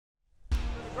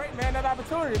man, that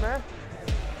opportunity, man.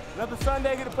 Another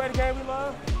Sunday, get to play the game we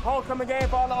love. Homecoming game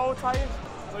for all the old Titans.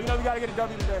 So, we got to get a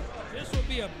W today. This will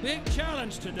be a big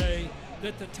challenge today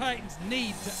that the Titans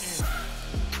need to answer.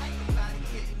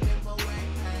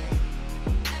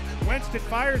 Winston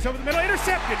fires over the middle,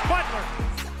 intercepted. Butler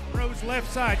throws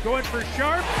left side, going for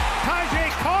Sharp. Tajay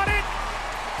caught it.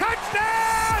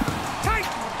 Touchdown!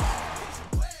 Titans!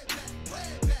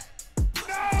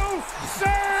 No,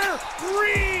 sir!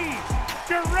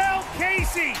 Darrell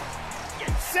Casey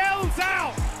sells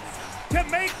out to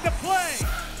make the play.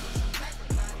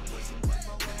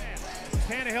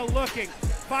 Tannehill looking,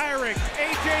 firing.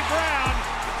 A.J. Brown.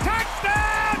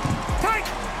 Touchdown! Titans!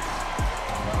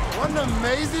 What an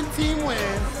amazing team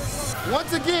win.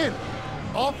 Once again,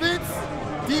 offense,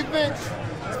 defense,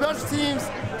 special teams,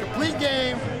 complete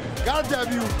game, got a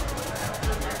W,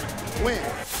 win.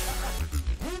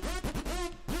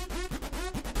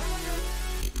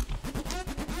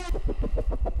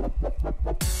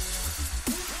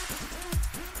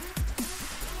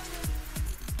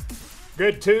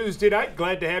 Good Tuesday night.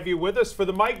 Glad to have you with us for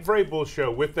the Mike Vrabel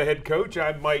Show with the head coach.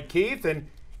 I'm Mike Keith. And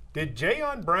did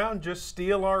Jayon Brown just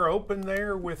steal our open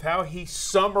there with how he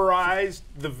summarized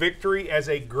the victory as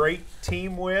a great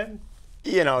team win?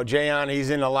 You know, Jayon, he's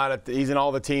in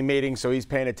all the team meetings, so he's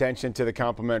paying attention to the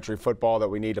complementary football that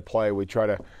we need to play. We try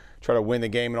to win the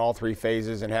game in all three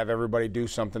phases and have everybody do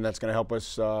something that's going to help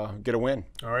us get a win.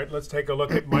 All right, let's take a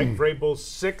look at Mike Vrabel's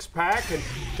six-pack. And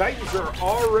Titans are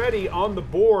already on the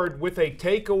board with a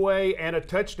takeaway and a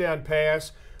touchdown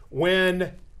pass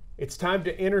when it's time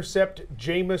to intercept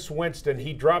Jameis Winston.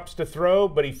 He drops to throw,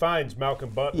 but he finds Malcolm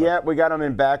Butler. Yeah, we got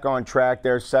him back on track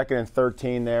there, 2nd and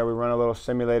 13 there. We run a little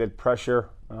simulated pressure,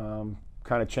 kind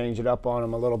of change it up on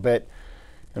him a little bit.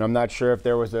 And I'm not sure if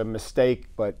there was a mistake,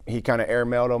 but he kind of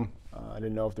airmailed him. I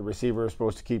didn't know if the receiver was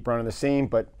supposed to keep running the seam,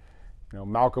 but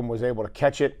Malcolm was able to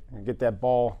catch it and get that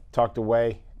ball tucked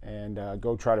away and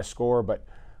go try to score. But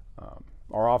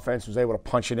our offense was able to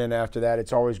punch it in after that.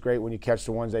 It's always great when you catch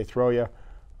the ones they throw you.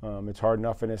 It's hard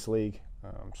enough in this league.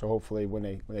 So hopefully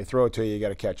when they throw it to you, you got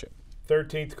to catch it.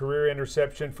 13th career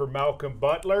interception for Malcolm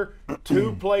Butler.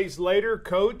 2 plays later,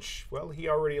 Coach, well, he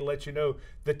already let you know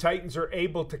the Titans are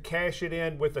able to cash it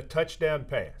in with a touchdown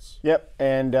pass. Yep,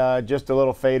 and just a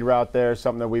little fade route there,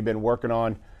 something that we've been working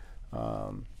on.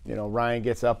 Ryan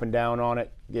gets up and down on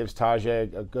it, gives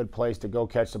Tajay a good place to go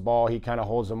catch the ball. He kind of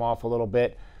holds him off a little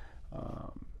bit,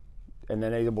 and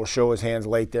then able to show his hands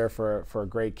late there for a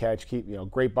great catch.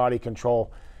 Great body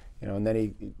control, and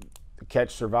then the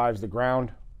catch survives the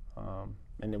ground.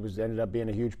 And it ended up being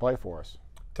a huge play for us.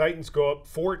 Titans go up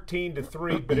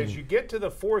 14-3, but as you get to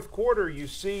the fourth quarter, you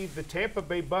see the Tampa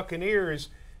Bay Buccaneers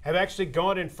have actually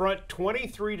gone in front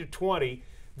 23-20.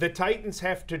 The Titans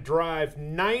have to drive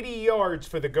 90 yards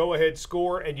for the go-ahead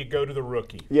score, and you go to the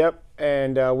rookie. Yep,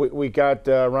 and we got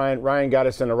Ryan. Ryan got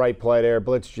us in the right play there.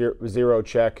 Blitz zero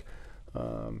check.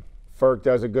 Ferk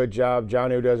does a good job.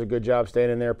 Jonnu does a good job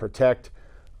staying in there, protect.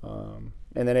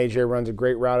 And then A.J. runs a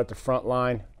great route at the front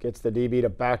line, gets the DB to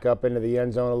back up into the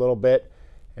end zone a little bit,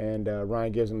 and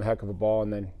Ryan gives him a heck of a ball,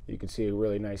 and then you can see a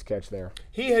really nice catch there.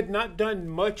 He had not done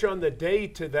much on the day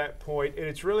to that point, and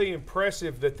it's really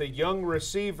impressive that the young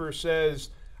receiver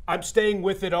says, I'm staying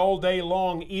with it all day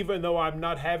long, even though I'm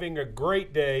not having a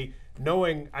great day,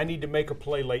 knowing I need to make a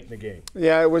play late in the game.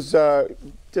 Yeah, it was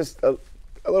just a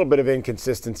little bit of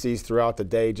inconsistencies throughout the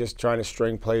day, just trying to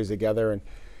string plays together, and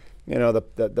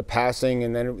the passing,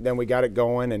 and then we got it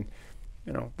going, and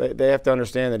they have to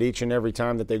understand that each and every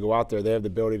time that they go out there, they have the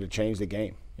ability to change the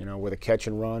game. With a catch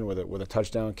and run, with a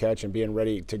touchdown catch, and being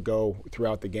ready to go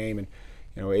throughout the game, and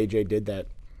AJ did that.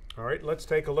 All right, let's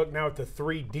take a look now at the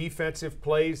 3 defensive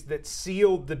plays that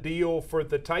sealed the deal for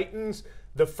the Titans.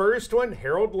 The first one,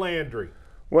 Harold Landry.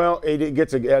 Well, he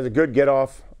has a good get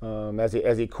off as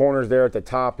he corners there at the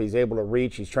top. He's able to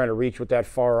reach. He's trying to reach with that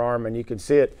far arm, and you can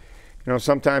see it.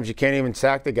 Sometimes you can't even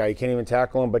sack the guy. You can't even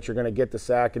tackle him, but you're going to get the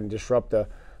sack and disrupt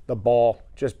the ball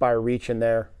just by reaching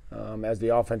there as the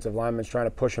offensive lineman's trying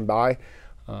to push him by.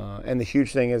 And the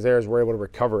huge thing is we're able to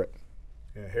recover it.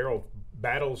 Yeah, Harold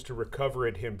battles to recover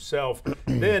it himself.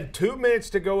 Then 2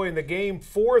 minutes to go in the game,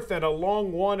 4th and a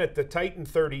long one at the Titan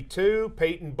 32.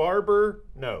 Peyton Barber,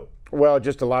 no. Well,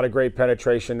 just a lot of great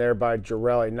penetration there by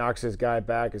Jarrell. He knocks his guy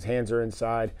back. His hands are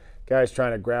inside. Guy's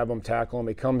trying to grab him, tackle him.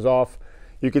 He comes off.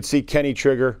 You could see Kenny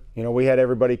trigger. We had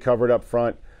everybody covered up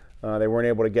front. They weren't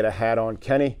able to get a hat on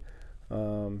Kenny.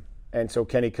 And so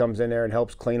Kenny comes in there and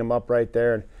helps clean him up right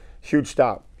there. And huge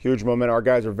stop, huge moment. Our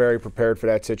guys are very prepared for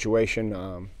that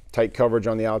situation. Tight coverage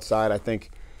on the outside. I think,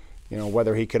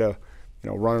 whether he could have,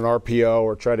 run an RPO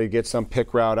or try to get some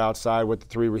pick route outside with the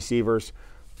 3 receivers,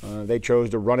 They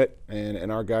chose to run it,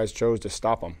 and our guys chose to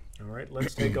stop them. All right,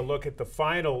 let's take a look at the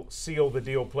final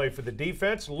seal-the-deal play for the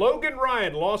defense. Logan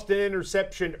Ryan lost an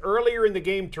interception earlier in the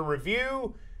game to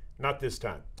review. Not this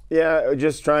time. Yeah,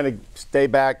 just trying to stay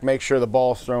back, make sure the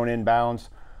ball's thrown inbounds,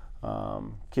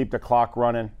 keep the clock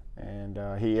running, and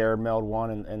he airmailed one,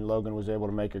 and Logan was able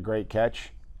to make a great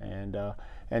catch and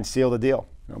seal the deal.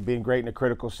 You know, being great in the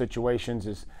critical situations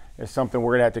is something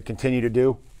we're going to have to continue to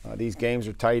do. These games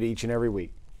are tight each and every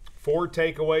week. 4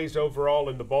 takeaways overall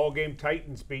in the ballgame.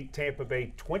 Titans beat Tampa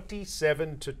Bay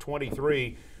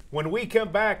 27-23. When we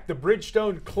come back, the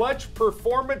Bridgestone clutch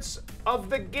performance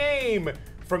of the game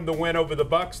from the win over the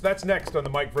Bucs. That's next on the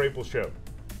Mike Vrabel Show.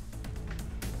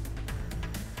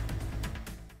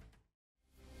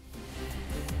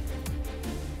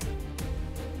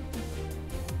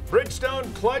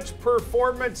 Bridgestone clutch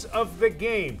performance of the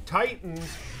game. Titans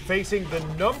facing the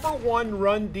 #1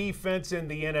 run defense in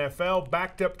the NFL,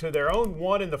 backed up to their own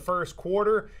one in the first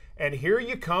quarter, and here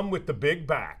you come with the big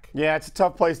back. Yeah, it's a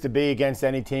tough place to be against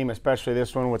any team, especially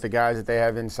this one with the guys that they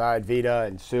have inside, Vita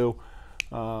and Sue.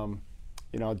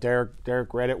 You know,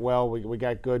 Derek read it well. We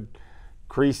got good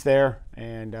crease there,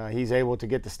 and he's able to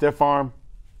get the stiff arm,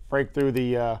 break through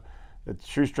the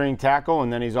shoestring tackle,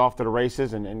 and then he's off to the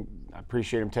races, and I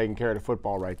appreciate him taking care of the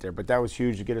football right there. But that was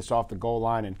huge to get us off the goal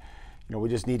line, and you know, we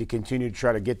just need to continue to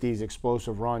try to get these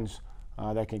explosive runs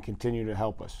that can continue to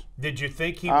help us. Did you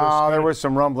think he was there was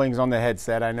some rumblings on the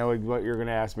headset. I know what you're going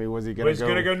to ask me. Was he going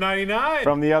to go 99?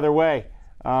 From the other way.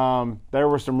 There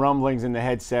were some rumblings in the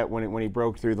headset when he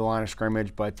broke through the line of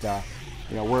scrimmage, but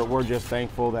you know, we're just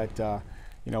thankful that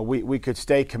you know, we could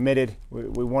stay committed.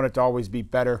 We wanted to always be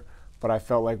better, but I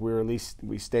felt like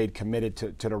we stayed committed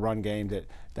to the run game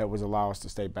that was allow us to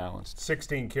stay balanced.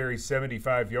 16 carries,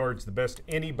 75 yards, the best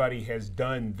anybody has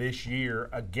done this year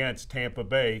against Tampa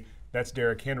Bay. That's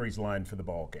Derrick Henry's line for the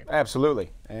ball game.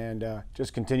 Absolutely, and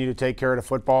just continue to take care of the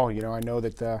football. You know, I know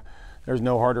that there's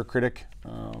no harder critic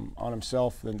on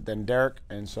himself than Derrick,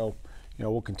 and so you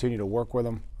know, we'll continue to work with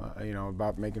him, you know,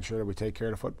 about making sure that we take care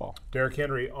of the football. Derrick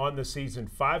Henry on the season,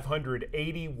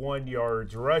 581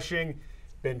 yards rushing.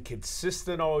 Been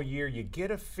consistent all year. You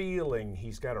get a feeling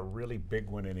he's got a really big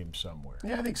one in him somewhere.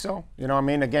 Yeah, I think so. You know, I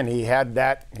mean, again, he had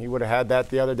that. He would have had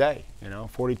that the other day. You know,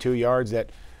 42 yards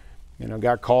that, you know,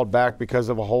 got called back because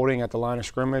of a holding at the line of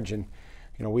scrimmage, and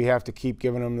you know, we have to keep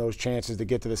giving him those chances to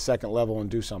get to the second level and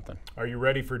do something. Are you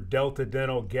ready for Delta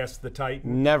Dental Guess the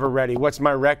Titan? Never ready. What's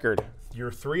my record?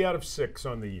 You're 3 out of 6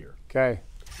 on the year. Okay.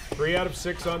 3 out of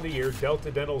 6 on the year.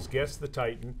 Delta Dental's Guess the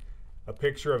Titan. A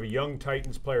picture of a young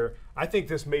Titans player. I think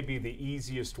this may be the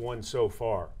easiest one so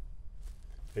far.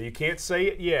 Now, you can't say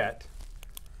it yet.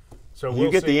 So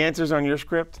you get the answers on your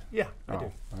script? Yeah, I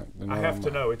do. Right, I have to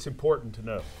know. It's important to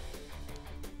know.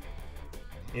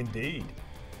 Indeed.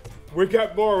 We've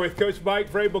got more with Coach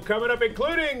Mike Vrabel coming up,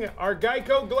 including our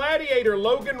Geico Gladiator,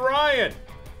 Logan Ryan.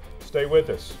 Stay with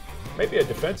us. Maybe a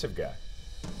defensive guy.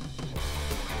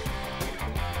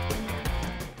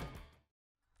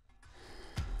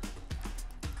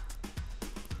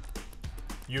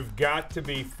 You've got to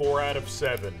be 4 out of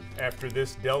 7 after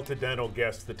this Delta Dental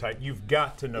Guess the Titan. You've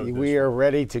got to know this. We are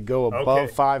ready to go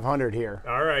above 500 here.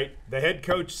 All right. The head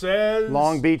coach says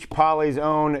Long Beach Poly's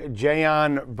own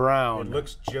Jayon Brown. It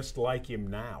looks just like him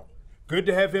now. Good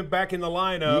to have him back in the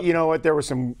lineup. You know what? There were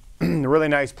some really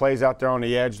nice plays out there on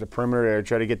the edge, the perimeter, to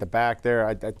try to get the back there.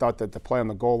 I thought that the play on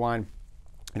the goal line,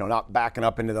 you know, not backing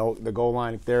up into the goal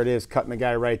line. There it is, cutting the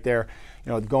guy right there.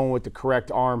 You know, going with the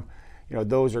correct arm. You know,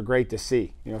 those are great to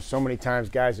see. You know, so many times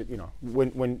guys, you know,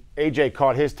 when AJ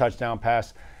caught his touchdown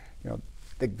pass, you know,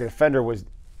 the defender was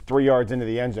 3 yards into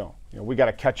the end zone. You know, we got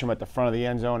to catch him at the front of the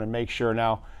end zone and make sure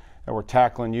now that we're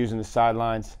tackling using the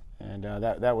sidelines. And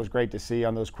that was great to see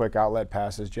on those quick outlet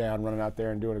passes. Jayon running out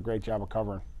there and doing a great job of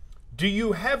covering. Do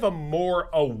you have a more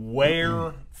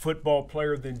aware football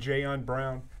player than Jayon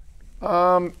Brown?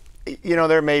 You know,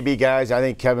 there may be guys. I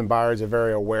think Kevin Byard's a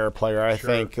very aware player. I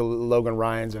Sure. think Logan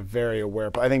Ryan's a very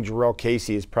aware player. I think Jarrell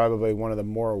Casey is probably one of the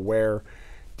more aware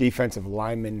defensive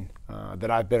linemen that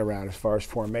I've been around as far as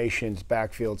formations,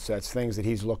 backfield sets, things that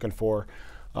he's looking for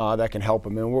that can help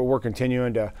him. And we're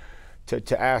continuing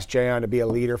to ask Jayon to be a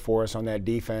leader for us on that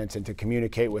defense and to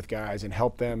communicate with guys and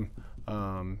help them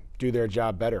do their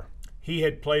job better. He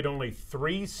had played only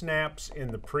 3 snaps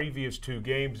in the previous 2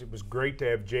 games. It was great to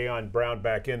have Jayon Brown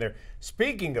back in there.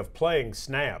 Speaking of playing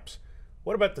snaps,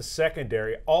 what about the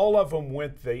secondary? All of them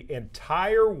went the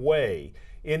entire way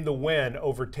in the win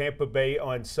over Tampa Bay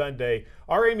on Sunday.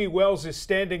 Our Amy Wells is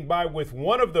standing by with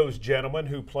one of those gentlemen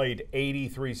who played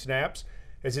 83 snaps.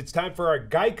 as it's time for our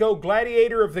Geico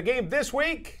Gladiator of the game this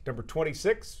week, number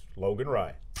 26, Logan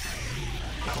Ryan.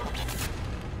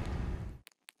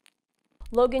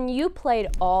 Logan, you played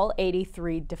all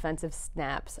 83 defensive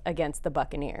snaps against the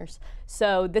Buccaneers.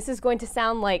 So this is going to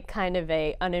sound like kind of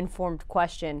a uninformed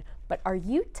question, but are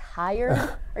you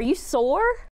tired? Are you sore?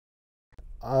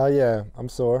 Yeah, I'm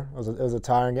sore. It was a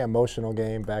tiring, emotional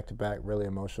game, back-to-back, really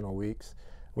emotional weeks.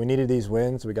 We needed these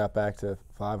wins. We got back to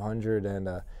 500, and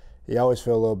you always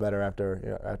feel a little better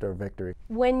after a victory.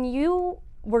 When you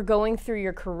were going through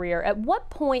your career, at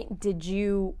what point did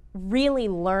you really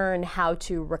learn how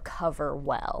to recover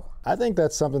well? I think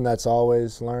that's something that's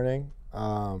always learning.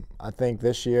 I think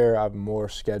this year I'm more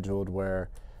scheduled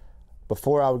where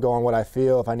before I would go on what I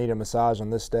feel, if I need a massage on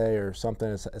this day or something,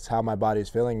 it's how my body's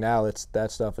feeling. Now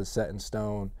that stuff is set in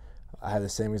stone. I have the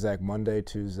same exact Monday,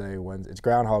 Tuesday, Wednesday. It's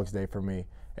Groundhog's Day for me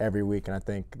every week, and I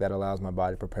think that allows my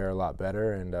body to prepare a lot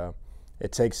better. And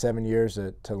it takes 7 years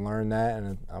to learn that,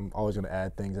 and I'm always going to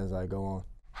add things as I go on.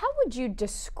 How would you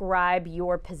describe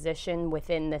your position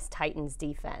within this Titans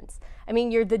defense? I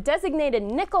mean, you're the designated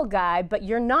nickel guy, but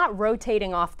you're not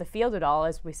rotating off the field at all.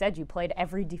 As we said, you played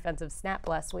every defensive snap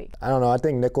last week. I don't know. I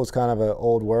think nickel's kind of an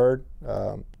old word.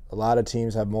 A lot of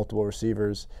teams have multiple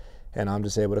receivers, and I'm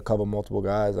just able to cover multiple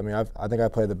guys. I mean, I think I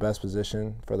play the best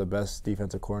position for the best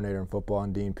defensive coordinator in football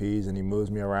in Dean Pease, and he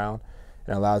moves me around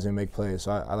and allows me to make plays.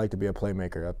 So I like to be a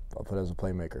playmaker. I'll put it as a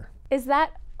playmaker. Is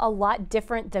that a lot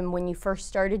different than when you first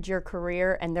started your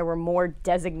career and there were more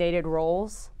designated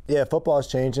roles? Yeah, football is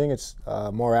changing. It's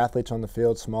more athletes on the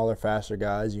field, smaller, faster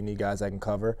guys. You need guys that can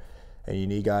cover, and you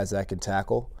need guys that can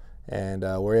tackle. And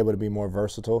we're able to be more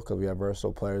versatile because we have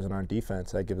versatile players in our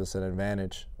defense. That gives us an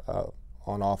advantage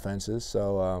on offenses.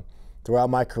 So throughout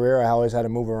my career, I always had to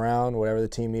move around, whatever the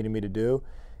team needed me to do.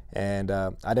 And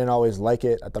I didn't always like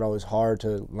it. I thought it was hard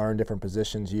to learn different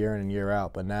positions year in and year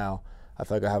out. But now I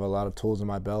feel like I have a lot of tools in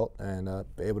my belt and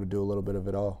be able to do a little bit of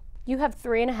it all. You have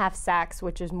 3.5 sacks,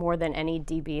 which is more than any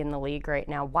DB in the league right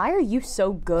now. Why are you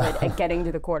so good at getting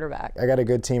to the quarterback? I got a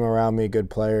good team around me,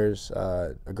 good players,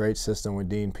 a great system with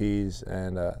Dean Pease,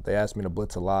 and they asked me to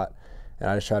blitz a lot, and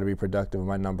I just try to be productive with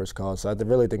my numbers called. So I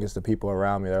really think it's the people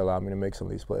around me that allow me to make some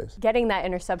of these plays. Getting that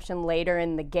interception later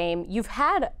in the game, you've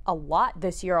had a lot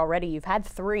this year already. You've had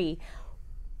 3.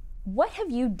 What have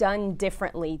you done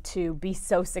differently to be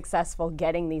so successful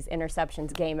getting these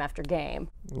interceptions game after game?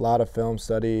 A lot of film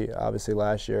study. Obviously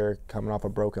last year, coming off a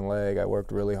broken leg, I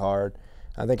worked really hard.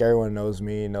 I think everyone knows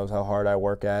me, knows how hard I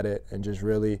work at it, and just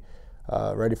really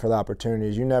ready for the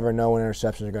opportunities. You never know when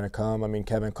interceptions are going to come. I mean,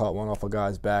 Kevin caught one off a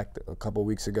guy's back a couple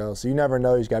weeks ago, so you never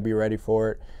know. You just got to be ready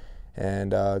for it.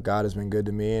 And God has been good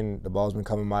to me, and the ball's been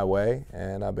coming my way,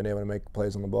 and I've been able to make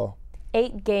plays on the ball.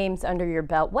 8 games under your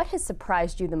belt. What has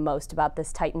surprised you the most about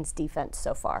this Titans defense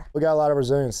so far? We got a lot of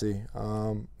resiliency.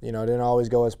 It didn't always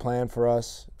go as planned for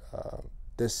us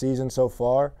this season so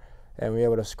far, and we were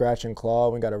able to scratch and claw.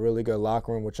 We got a really good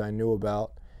locker room, which I knew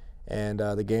about, and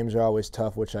the games are always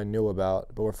tough, which I knew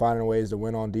about. But we're finding ways to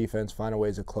win on defense, finding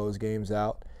ways to close games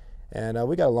out, and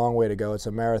we got a long way to go. It's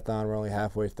a marathon. We're only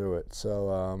halfway through it,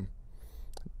 so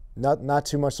not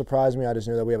too much surprised me. I just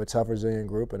knew that we have a tough, resilient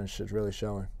group, and it's really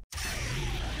showing.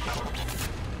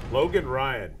 Logan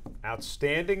Ryan,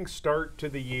 outstanding start to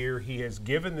the year. He has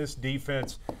given this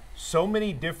defense so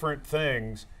many different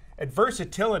things. And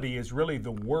versatility is really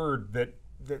the word that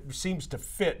seems to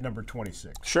fit number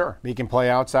 26. Sure. He can play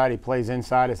outside. He plays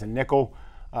inside as a nickel.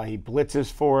 He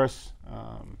blitzes for us.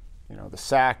 The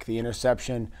sack, the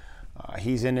interception.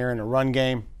 He's in there in the run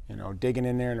game, digging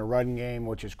in there in the run game,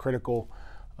 which is critical.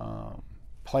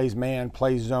 Plays man,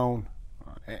 plays zone.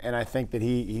 And I think that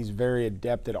he's very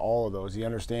adept at all of those. He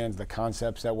understands the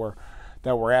concepts that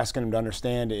we're asking him to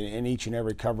understand in each and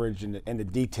every coverage, and the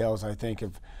details, I think,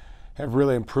 have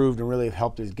really improved and really have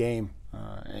helped his game.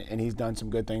 And he's done some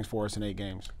good things for us in 8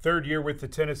 games. Third year with the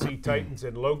Tennessee Titans,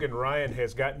 and Logan Ryan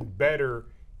has gotten better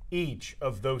each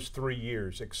of those 3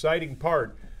 years. Exciting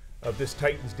part of this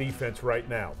Titans defense right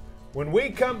now. When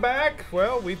we come back,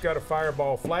 well, we've got a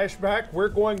Fireball flashback. We're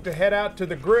going to head out to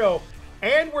the grill,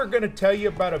 and we're going to tell you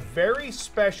about a very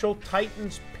special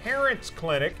Titans Parents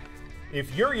Clinic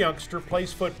if your youngster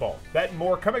plays football. That and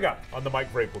more coming up on The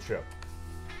Mike Vrabel Show.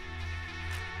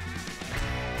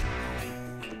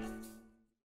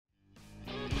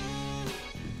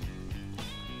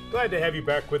 Glad to have you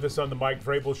back with us on The Mike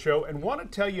Vrabel Show, and want to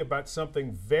tell you about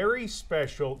something very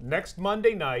special next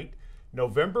Monday night,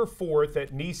 November 4th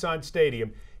at Nissan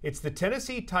Stadium. It's the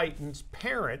Tennessee Titans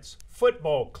Parents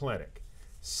Football Clinic.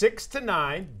 6 to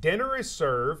 9, dinner is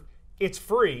served. It's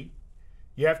free.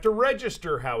 You have to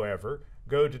register, however.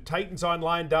 Go to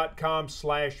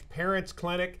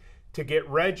titansonline.com/parentsclinic to get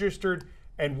registered.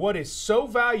 And what is so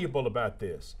valuable about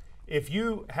this, if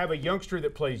you have a youngster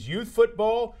that plays youth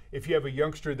football, if you have a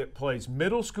youngster that plays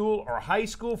middle school or high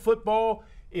school football,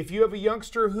 if you have a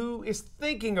youngster who is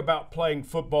thinking about playing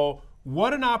football,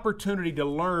 what an opportunity to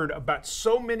learn about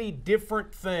so many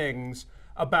different things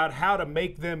about how to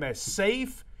make them as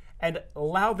safe and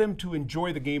allow them to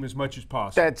enjoy the game as much as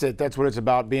possible. That's it. That's what it's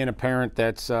about. Being a parent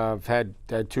that's had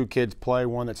 2 kids play,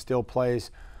 one that still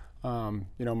plays.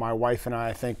 My wife and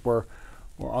I think we're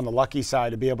on the lucky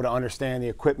side to be able to understand the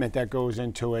equipment that goes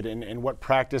into it and what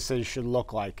practices should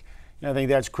look like. I think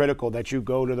that's critical, that you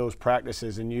go to those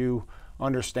practices and you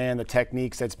understand the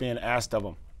techniques that's being asked of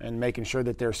them and making sure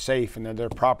that they're safe and that they're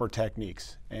proper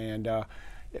techniques. And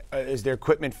is their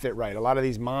equipment fit right? A lot of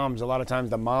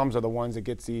times the moms are the ones that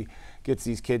gets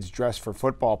these kids dressed for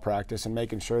football practice and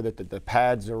making sure that the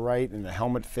pads are right and the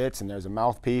helmet fits and there's a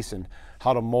mouthpiece and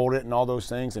how to mold it and all those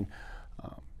things. And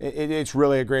it's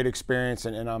really a great experience,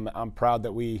 and I'm proud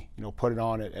that we put it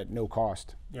on at no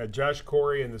cost. Yeah, Josh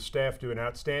Corey and the staff do an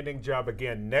outstanding job.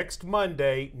 Again, next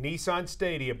Monday, Nissan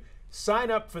Stadium.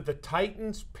 Sign up for the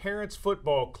Titans Parents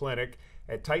Football Clinic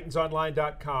at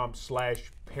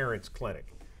titansonline.com/parentsclinic.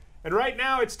 And right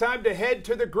now it's time to head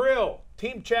to the grill.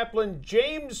 Team chaplain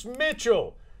James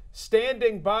Mitchell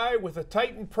standing by with a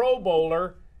Titan Pro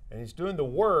Bowler, and he's doing the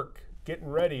work, getting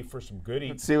ready for some good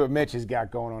eating. Let's see what Mitch has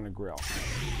got going on the grill.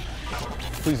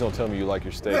 Please don't tell me you like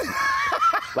your steak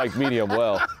like medium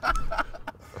well.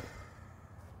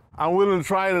 I'm willing to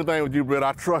try anything with you, Brett.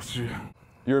 I trust you.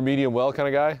 You're a medium well kind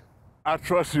of guy? I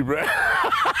trust you, Brett.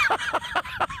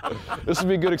 This will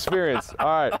be a good experience.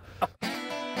 All right.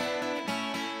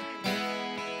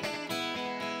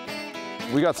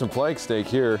 We got some flank steak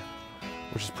here,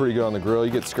 which is pretty good on the grill.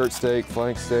 You get skirt steak,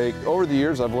 flank steak. Over the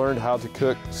years, I've learned how to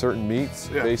cook certain meats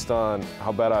based on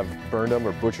how bad I've burned them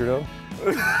or butchered them.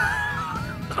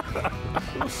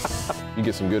 You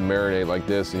get some good marinade like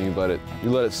this, and you let it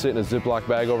sit in a Ziploc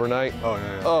bag overnight. Oh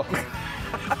yeah. Oh,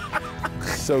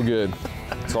 so good.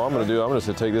 So I'm gonna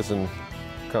take this and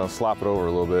kind of slap it over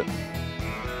a little bit.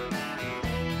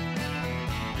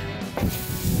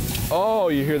 Oh,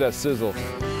 you hear that sizzle.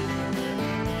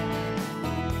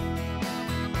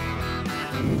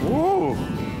 Ooh.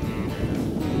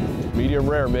 Medium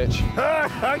rare, Mitch.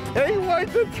 I can't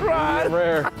wait to try. Medium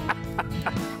rare.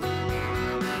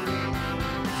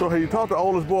 So have you taught the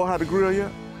oldest boy how to grill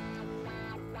yet?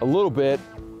 A little bit.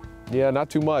 Yeah, not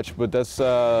too much, but that's,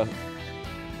 I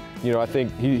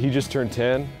think he just turned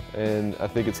 10, and I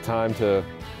think it's time to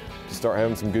start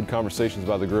having some good conversations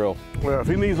about the grill. Well, if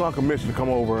he needs Uncle Mitch to come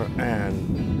over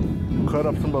and cut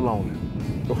up some bologna.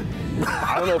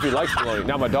 I don't know if he likes bologna.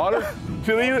 Now, my daughter,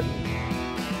 she'll eat it.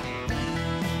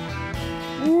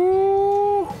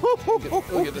 Ooh.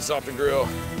 Look at this off the grill.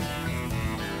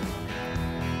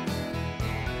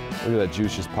 Look at that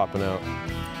juice just popping out.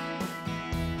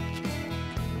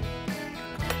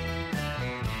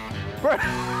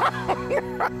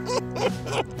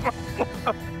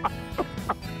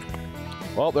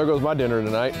 Well, there goes my dinner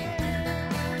tonight.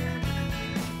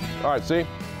 All right, see?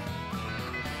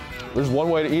 There's one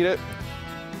way to eat it,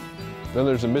 then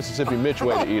there's a Mississippi Mitch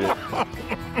way to eat it.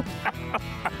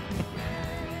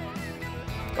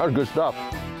 That's good stuff.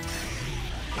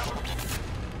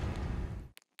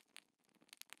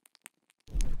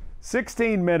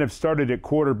 "16 men have started at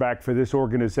quarterback for this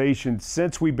organization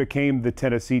since we became the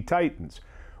Tennessee Titans.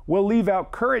 We'll leave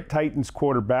out current Titans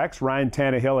quarterbacks Ryan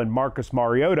Tannehill and Marcus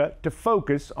Mariota to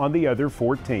focus on the other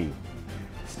 14.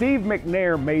 Steve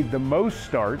McNair made the most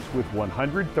starts with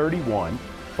 131,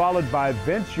 followed by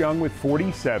Vince Young with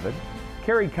 47,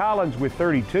 Kerry Collins with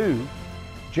 32,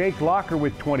 Jake Locker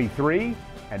with 23,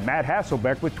 and Matt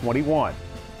Hasselbeck with 21.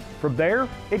 From there,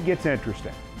 it gets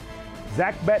interesting.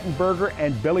 Zach Bettenberger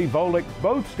and Billy Volek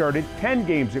both started 10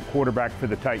 games at quarterback for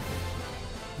the Titans.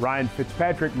 Ryan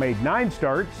Fitzpatrick made 9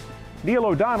 starts. Neil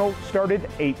O'Donnell started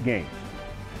 8 games.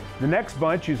 The next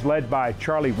bunch is led by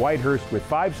Charlie Whitehurst with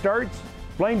 5 starts,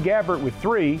 Blaine Gabbert with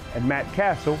 3, and Matt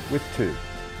Castle with 2.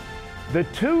 The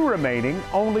 2 remaining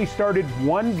only started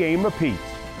 1 game apiece.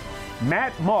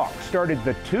 Matt Mock started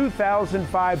the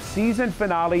 2005 season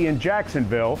finale in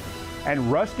Jacksonville,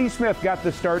 and Rusty Smith got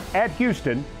the start at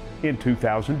Houston in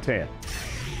 2010.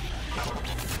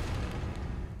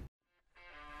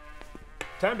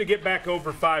 Time to get back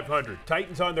over 500.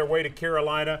 Titans on their way to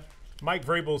Carolina. Mike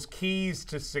Vrabel's keys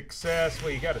to success.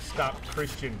 Well, you got to stop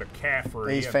Christian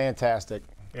McCaffrey. He's fantastic.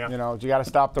 Yeah. You got to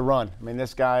stop the run. I mean,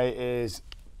 this guy is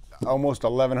almost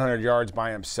 1,100 yards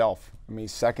by himself. I mean,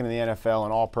 he's second in the NFL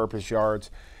in all-purpose yards.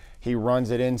 He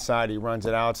runs it inside. He runs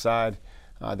it outside.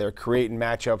 They're creating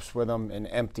matchups with him and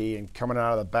empty and coming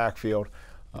out of the backfield.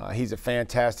 He's a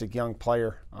fantastic young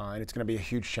player, and it's going to be a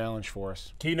huge challenge for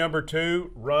us. Key number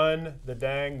 2, run the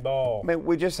dang ball. I mean,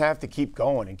 we just have to keep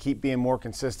going and keep being more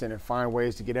consistent and find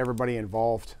ways to get everybody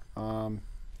involved.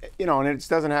 You know, and it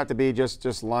doesn't have to be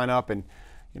just line up and,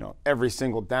 you know, every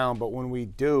single down, but when we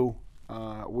do,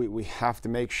 we have to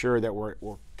make sure that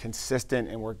we're consistent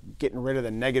and we're getting rid of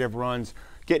the negative runs,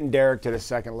 getting Derek to the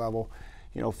second level,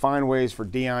 you know, find ways for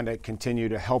Dion to continue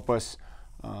to help us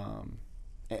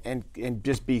and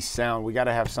just be sound. We got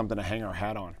to have something to hang our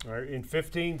hat on. All right, in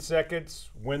 15 seconds,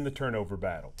 win the turnover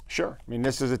battle. Sure. I mean,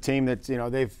 this is a team that's, you know,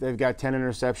 they've got 10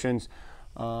 interceptions,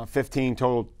 15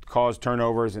 total caused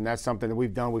turnovers, and that's something that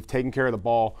we've done. We've taken care of the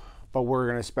ball, but we're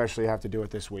going to especially have to do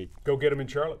it this week. Go get them in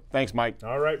Charlotte. Thanks, Mike.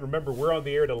 All right, remember, we're on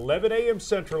the air at 11 a.m.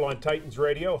 Central on Titans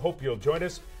Radio. Hope you'll join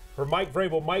us. For Mike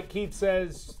Vrabel, Mike Keith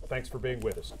says, thanks for being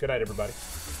with us. Good night, everybody.